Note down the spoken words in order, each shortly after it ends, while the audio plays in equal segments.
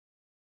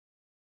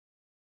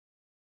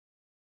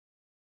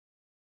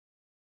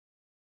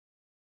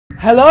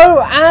Hello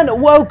and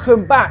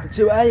welcome back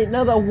to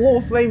another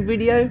Warframe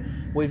video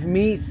with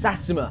me,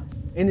 Satsuma.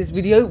 In this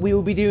video we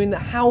will be doing the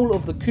Howl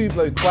of the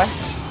Kubrow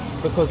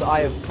quest because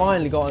I have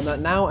finally gotten that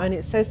now and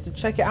it says to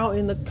check it out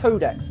in the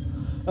codex.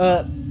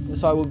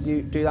 So I will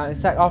do that in a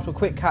sec. After a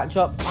quick catch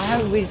up, I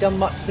haven't really done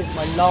much since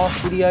my last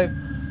video.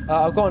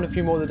 I've gotten a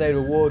few more of the day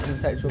rewards,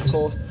 etc, of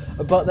course,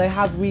 but they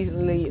have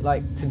recently,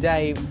 like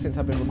today, since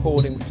I've been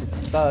recording, which is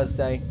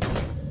Thursday,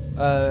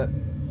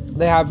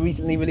 they have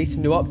recently released a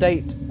new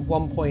update,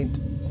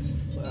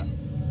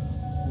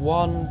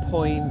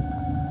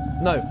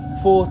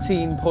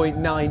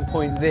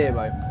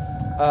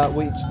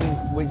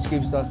 14.9.0, which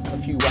gives us a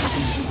few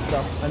weapons and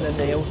stuff, and then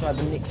they also have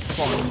the Nix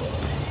Find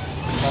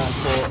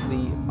for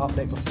the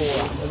update before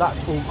that. So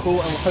that's all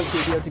cool, and we'll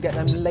hopefully be able to get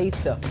them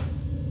later.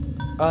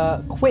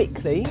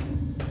 Quickly,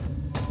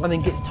 I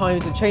think it's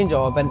time to change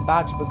our event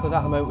badge because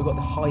at the moment we've got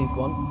the Hive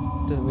one.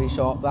 Doesn't really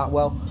show up that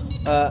well,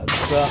 but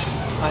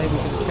I think we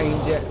can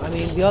change it. I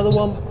mean, the other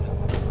one,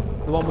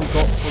 the one we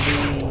got for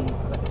the,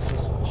 let's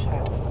just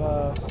check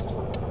first.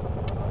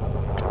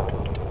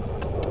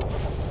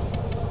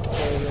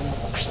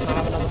 So, I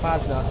have another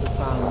badge now, so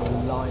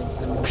plan line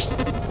and just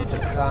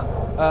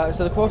that.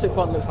 So the quartet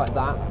front looks like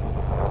that.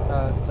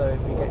 So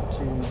if we get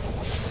to,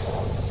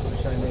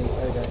 show me,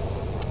 there we go.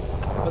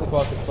 Put the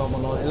quartet front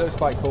one on, it looks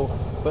quite cool,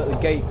 but the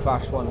gate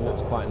crash one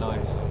looks quite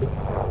nice.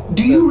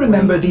 Do you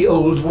remember the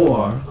old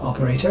war,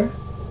 operator?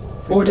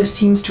 Order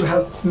seems to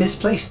have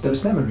misplaced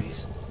those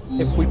memories.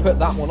 If we put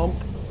that one on,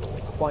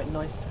 quite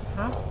nice to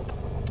have.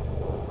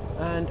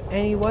 And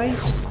anyway,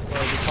 it'll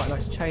be quite a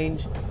nice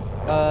change.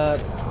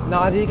 Now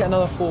I did get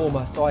another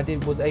former, so I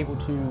was able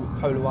to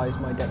polarize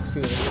my Dex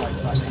Fury like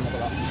that.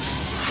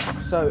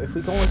 So if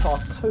we go into our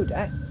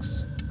codex,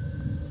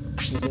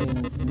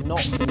 within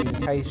not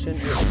communication,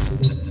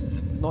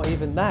 it's not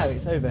even there,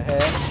 it's over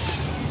here.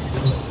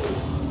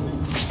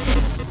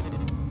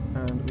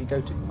 And we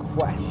go to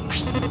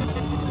quest,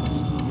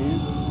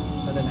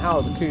 and then Howl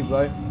of the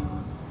Kubrow.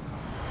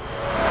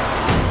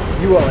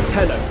 You are a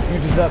tenor, you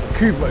deserve a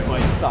Kubrow by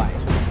your side.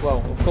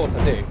 Well, of course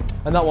I do.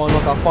 And that will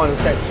unlock our final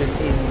section in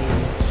the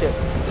ship.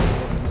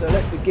 So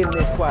let's begin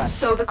this quest.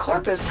 So the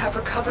Corpus have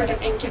recovered an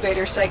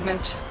incubator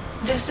segment.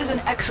 This is an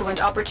excellent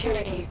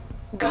opportunity.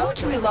 Go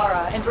to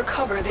Ilara and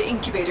recover the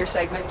incubator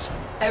segment.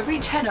 Every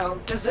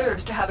Tenno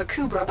deserves to have a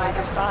Kubrow by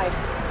their side.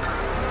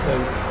 So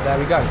there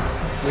we go.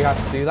 We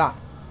have to do that.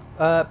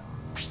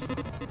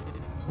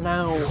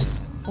 Now,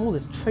 oh,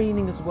 there's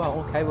training as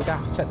well. Okay, we're going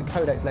to have to check the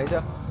codex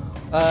later.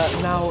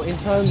 Now, in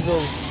terms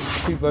of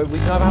Kubrow, we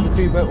can either have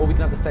the Kubrow or we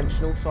can have the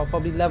Sentinel. So I'll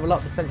probably level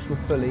up the Sentinel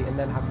fully and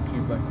then have the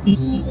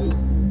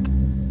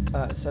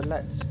Kubrow. So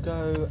let's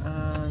go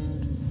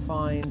and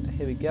find,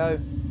 here we go.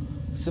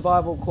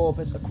 Survival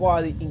Corpus,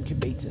 acquire the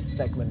incubator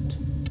segment.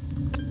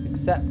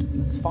 Except,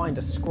 let's find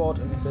a squad,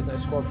 and if there's no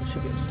squad, we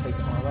should be able to take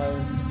it on our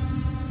own.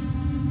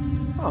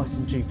 Oh, it's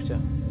in Jupiter.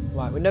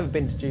 Right, we've never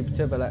been to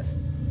Jupiter, but let's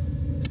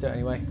do it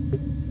anyway.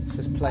 Let's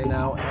just play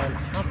now and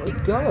have a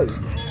go.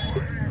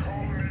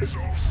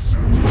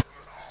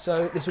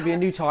 So this will be a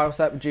new tile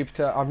set with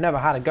Jupiter. I've never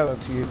had a go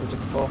to Jupiter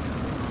before,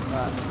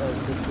 so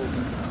this will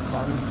be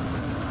fun.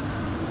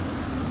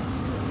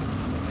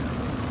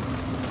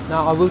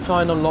 Now I will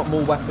try and unlock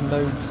more weapon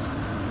modes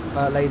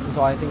later,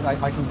 so I think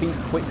I can beat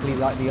quickly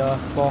like the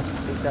Earth boss,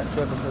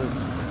 etc. because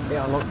it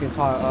unlocks the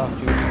entire Earth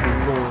due to the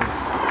laws.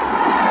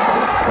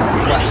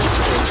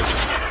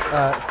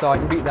 So I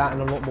can beat that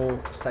and unlock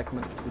more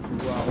segments as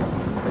well.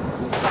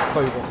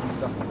 Phobos and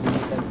stuff that we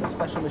need then for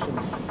special missions.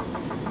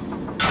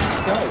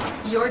 Go.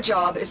 Your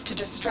job is to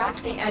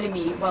distract the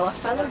enemy while a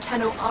fellow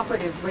Tenno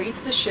operative raids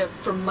the ship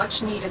for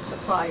much needed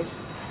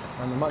supplies.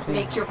 And the much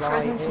needed Make your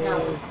presence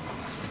known.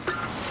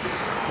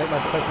 Make my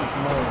presence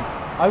known.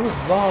 I would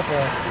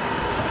rather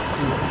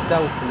do it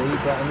stealthily,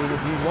 but I mean,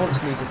 if you want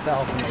me to set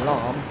off an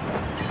alarm,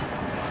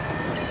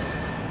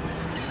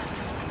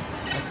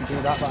 I can do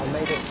that, but I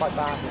made it quite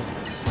badly.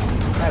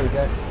 There we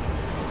go.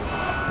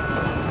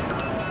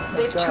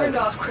 They've turned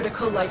off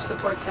critical life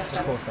support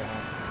systems. Of course they have.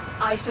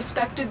 I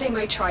suspected they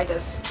might try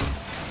this.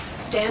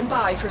 Stand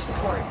by for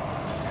support.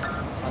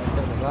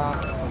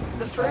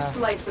 The first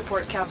life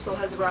support capsule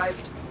has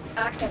arrived.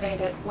 Activate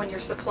it when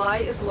your supply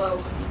is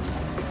low.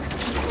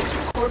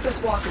 Corpus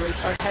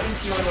walkers are heading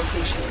to your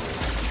location.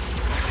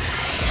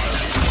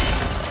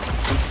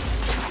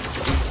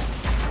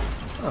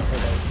 Okay,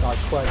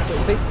 that's quite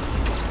quickly.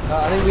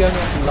 I think we only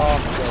have to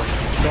last,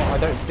 I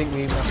don't think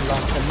we even have to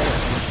last 10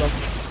 minutes on this one.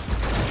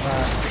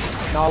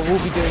 Now I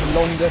will be doing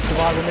longer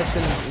survival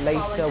missions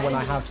later when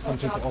I have some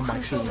people on my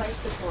team. Life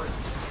support.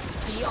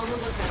 Be on the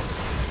lookout.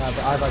 But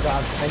as I don't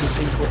have any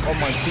people on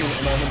my team at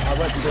the moment, I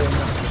won't be doing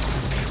that.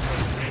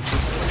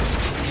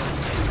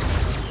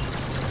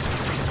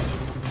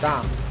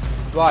 Damn.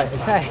 Right,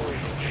 okay.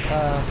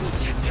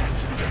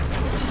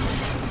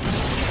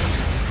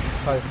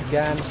 Try this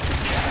again.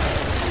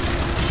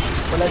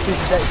 But let's use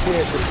the Dex Fury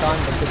this time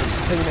because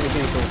there's too many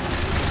people.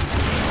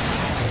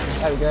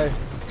 There we go.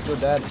 You're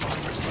dead.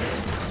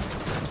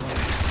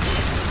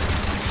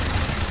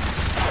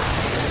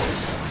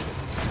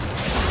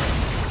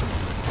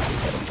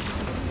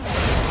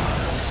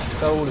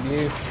 So all of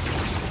you.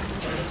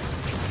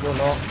 You're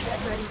not. Get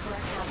ready for a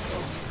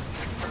capsule.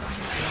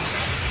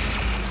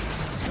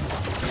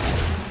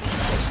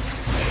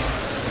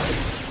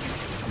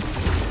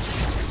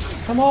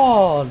 Come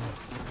on!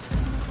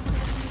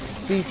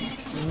 These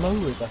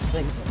mowers, I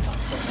think that's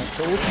what they're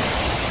called.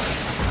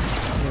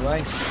 Anyway.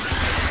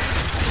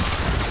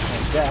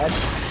 They're dead.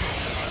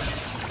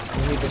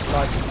 We need this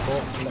life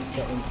support, so let's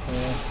get in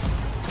here.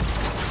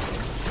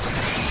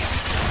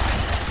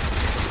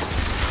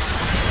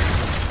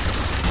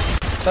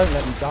 Don't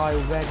let me die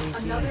already.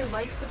 Another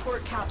life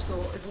support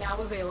capsule is now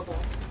available.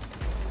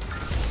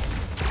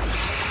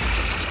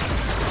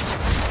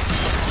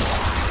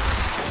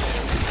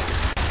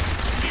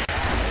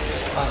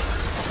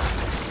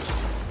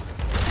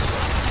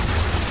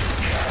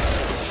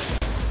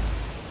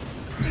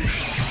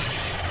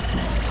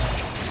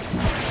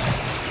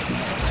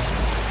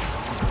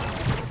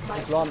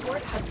 Life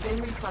support has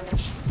been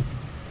replenished.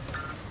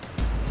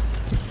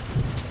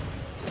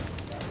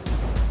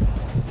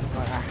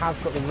 Right, I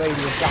have got the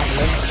radio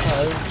javelin, so...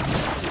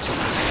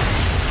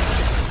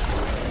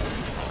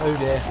 Oh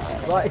dear.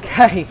 Right,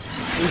 okay.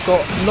 We've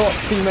got not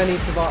too many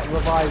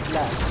revives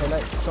left, so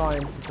let's try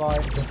and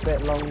survive a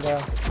bit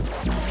longer.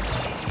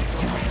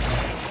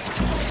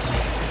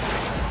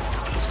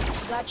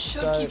 That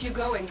should keep you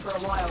going for a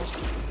while.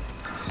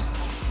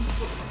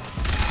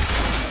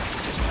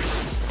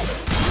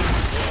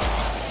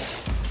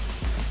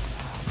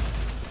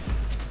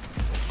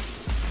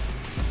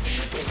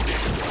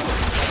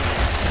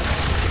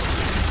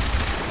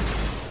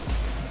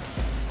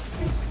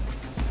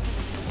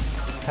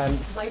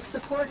 Tense. Life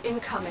support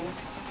incoming.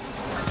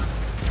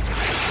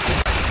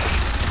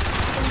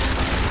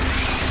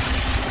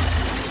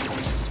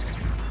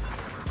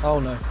 Oh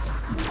no.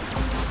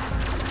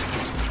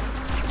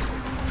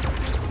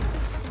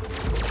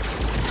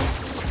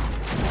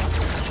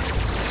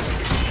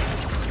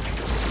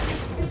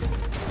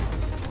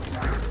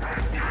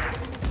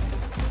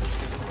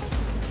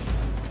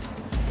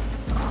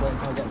 Wait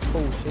until I get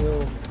full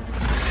shield.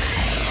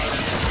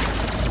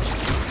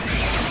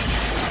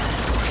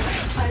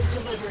 I've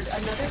delivered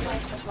another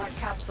life support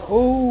capsule.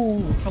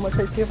 Oh, how much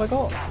HP have I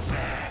got?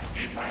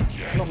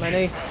 Not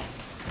many.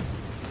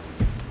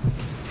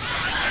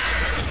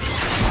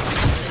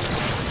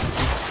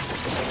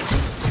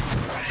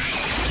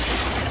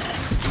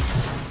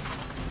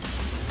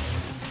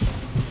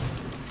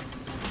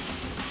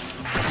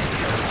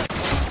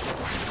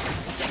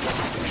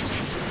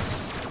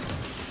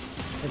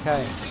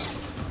 Okay.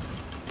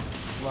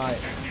 Right.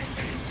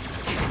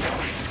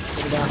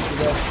 Put it down to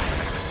this.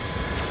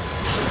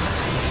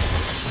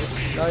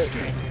 No.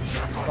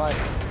 Right.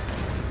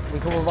 We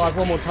can revive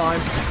one more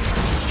time.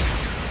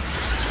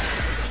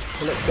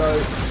 So let's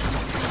go.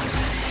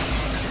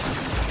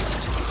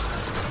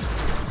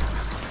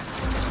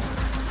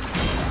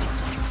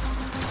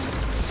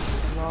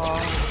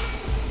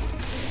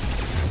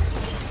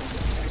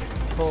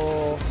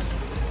 Four.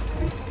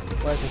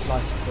 Where's this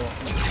life support?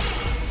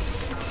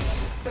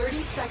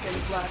 30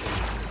 seconds left.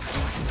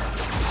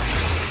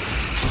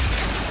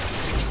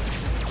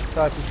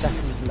 30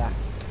 seconds left.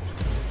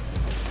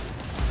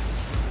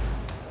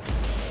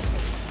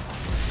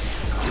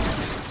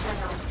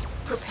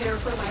 Prepare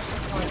for life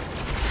support.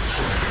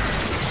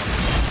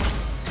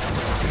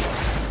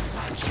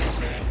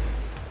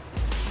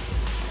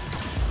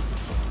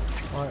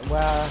 Right,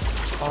 where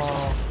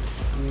are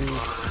you?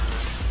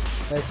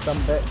 There's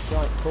some bits.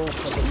 Right, cool. A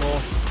bit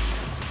more.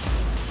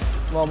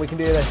 Come on, we can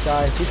do this,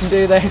 guys. We can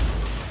do this.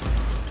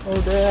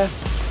 Oh dear.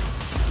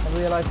 I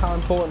realise how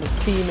important the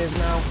team is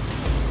now.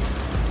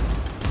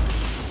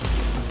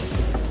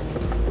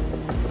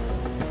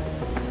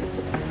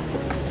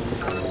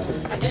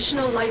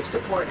 Additional life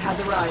support has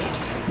arrived.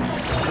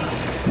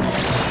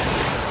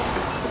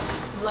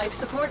 Life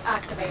support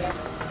activated.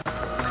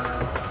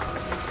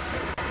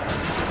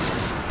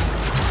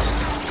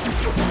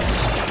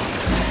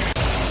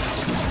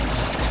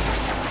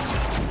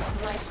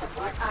 Life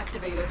support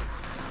activated.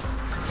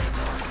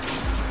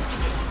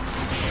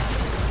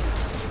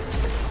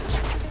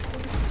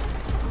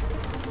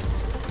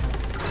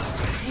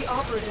 The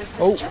operative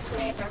has just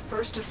made their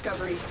first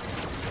discovery.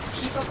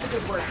 Keep up the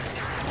good work.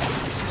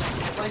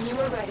 When you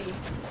are ready,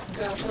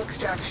 go to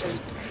extraction.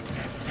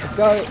 Let's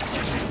go.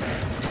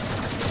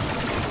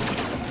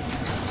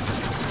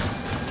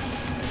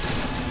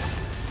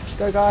 Let's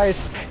go,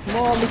 guys. Come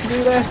on, we can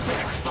do this.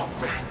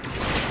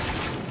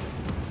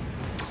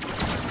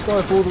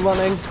 Sorry for all the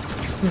running.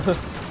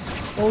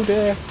 Oh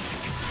dear.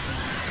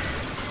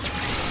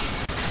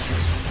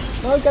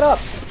 No, get up.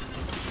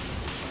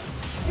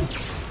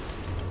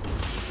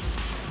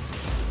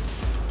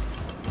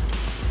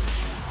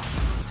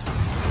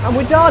 And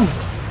we're done.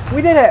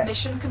 We did it.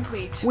 Mission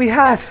complete. We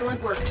had.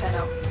 Excellent work,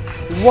 Tenno.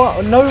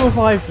 What? No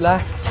revives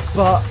left,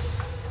 but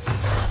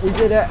we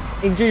did it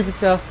in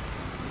Jupiter.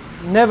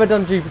 Never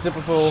done Jupiter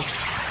before.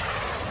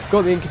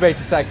 Got the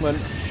incubator segment.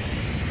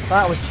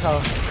 That was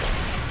tough.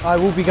 I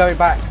will be going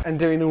back and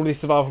doing all these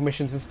survival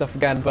missions and stuff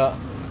again, but...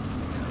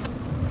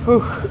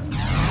 Whew.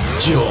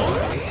 Joy.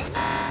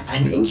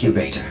 An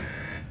incubator.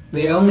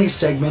 The only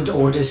segment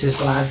Ordis is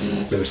glad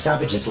those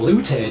savages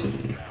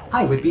looted.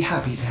 I would be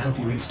happy to help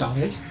you install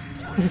it.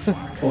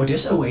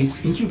 Ordis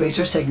awaits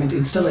incubator segment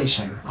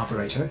installation,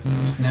 operator.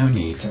 No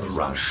need to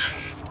rush.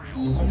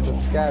 That's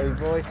a scary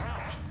voice.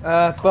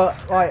 But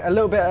right, a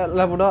little bit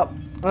leveled up.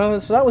 So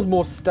that was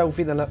more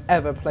stealthy than I've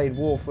ever played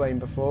Warframe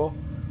before.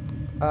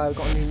 We've got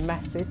a new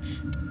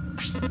message.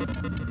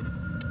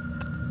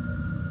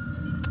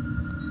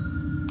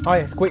 Oh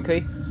yes,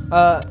 quickly.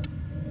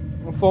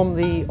 From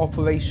the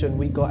operation,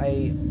 we got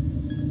a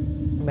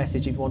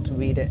message if you want to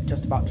read it,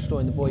 just about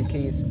destroying the void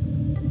keys.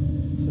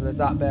 So there's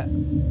that bit.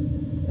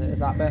 There's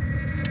that bit.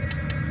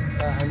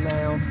 And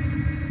now.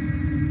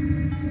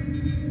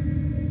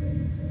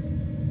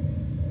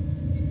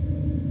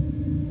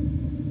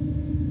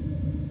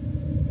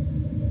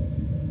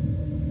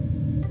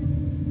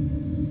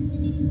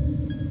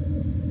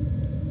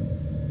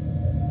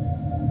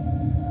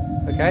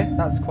 Okay,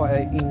 that's quite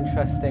an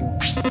interesting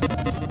message.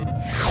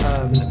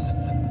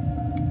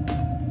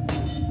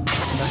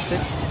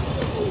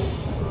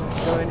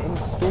 Let's go and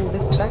install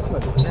this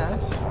segment, yes.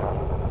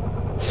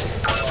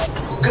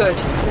 Good.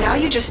 Now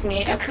you just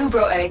need a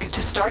Kubrow egg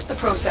to start the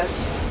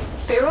process.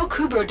 Feral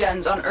Kubrow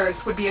dens on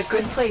Earth would be a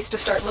good place to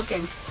start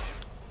looking.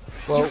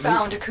 Well, you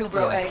found a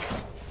Kubrow egg.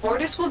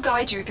 Ordis will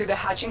guide you through the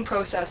hatching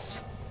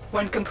process.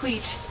 When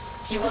complete,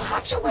 you will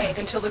have to wait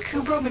until the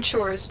Kubrow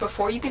matures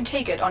before you can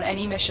take it on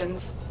any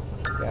missions.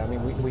 Yeah, I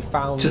mean, we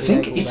found. To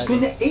think it's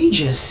been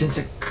ages since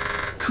a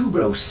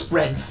Kubrow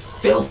spread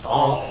filth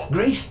all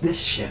graced this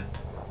ship.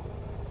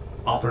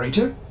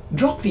 Operator,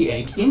 drop the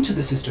egg into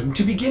the system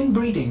to begin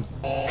breeding.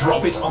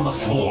 Drop it on the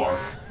floor.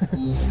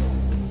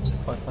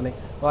 Quite funny.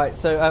 Right,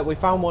 so we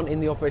found one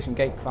in the Operation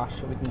Gate Crash,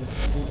 so we can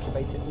just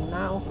incubate it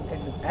now.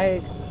 Get an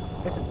egg.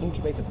 Get an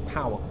incubator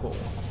power core.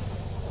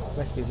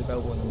 Recipes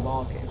available in the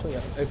market. Ensure you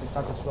have an open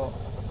status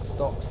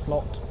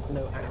slot,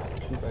 no active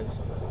Kubrows.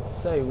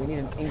 So we need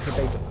an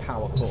incubator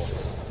power core.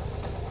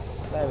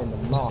 They're in the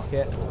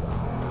market.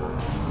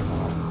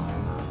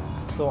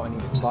 Thought I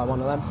needed to buy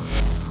one of them.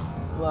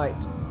 Right,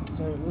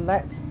 so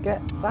let's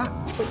get that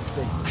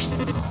quickly.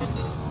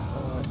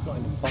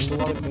 It's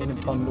not in a bundle, why would it be in a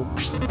bundle?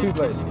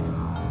 Kubrows.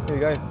 Here we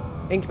go.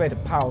 Incubator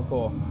power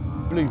core.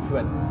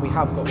 Blueprint. We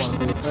have got one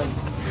blueprint.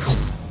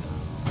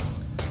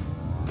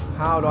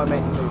 How do I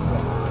make the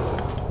blueprint?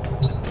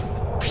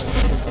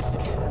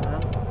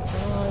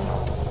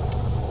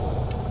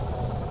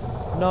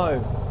 No.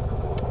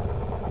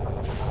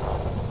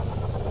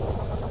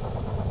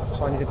 So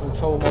I need a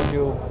control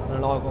module and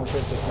an argon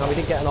crystal. Now we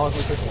did get an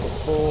argon crystal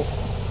before,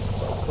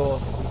 but of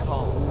course we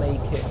can't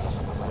make it.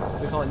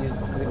 We can't use it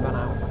because it ran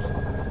out.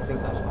 I think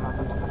that's what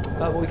happened.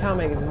 But what we can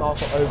make is mark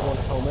it over on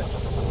the helmet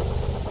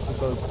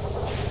because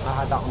I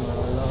had that on the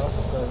alert.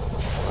 So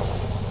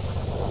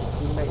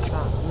we make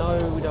that. No,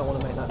 we don't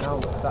want to make that now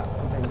because that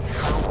contains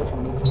salvage.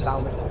 We need to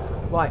salvage.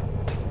 Right.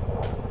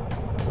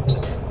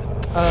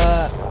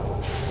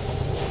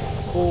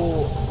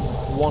 For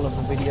one of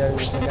the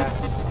videos, I guess.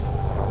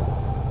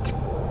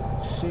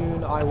 Soon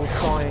I will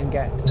try and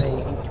get an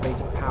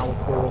incubator power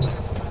core.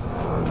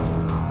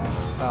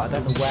 I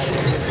don't know where to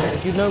get it.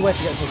 If you know where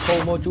to get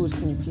control modules,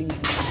 can you please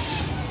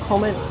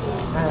comment?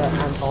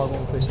 And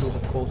argon crystals,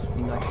 of course, would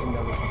be nice to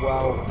know as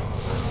well.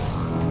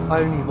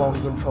 Only one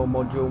control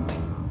module.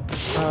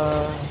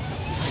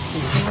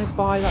 Can I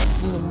buy that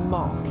from the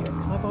market?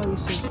 Can I buy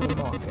these things from the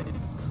market?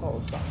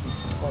 Because that would be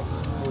quite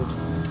good.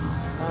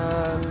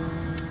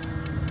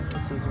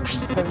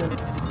 Component.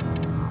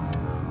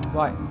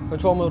 Right,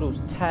 control modules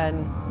 10.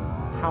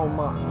 How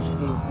much is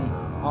the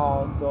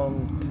argon?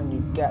 Can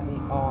you get the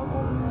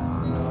argon?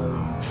 No,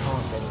 you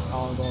can't get the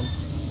argon.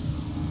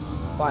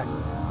 Right,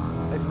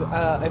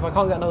 if I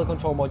can't get another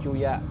control module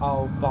yet,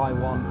 I'll buy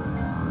one.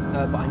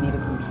 But I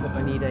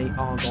need a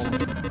argon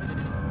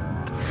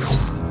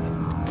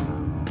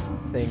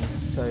thing,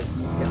 so you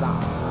need to get that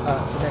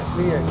for the next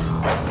video.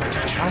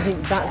 I think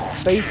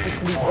that's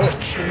basically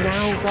it for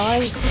now,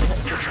 guys.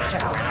 Let's just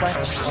check the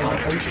quest on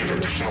opening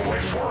this.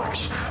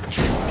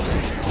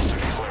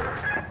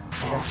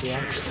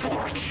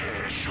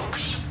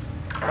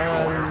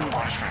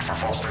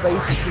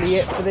 Basically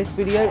it for this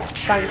video.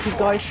 Thank you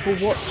guys for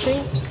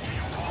watching,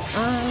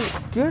 and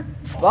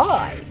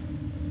goodbye.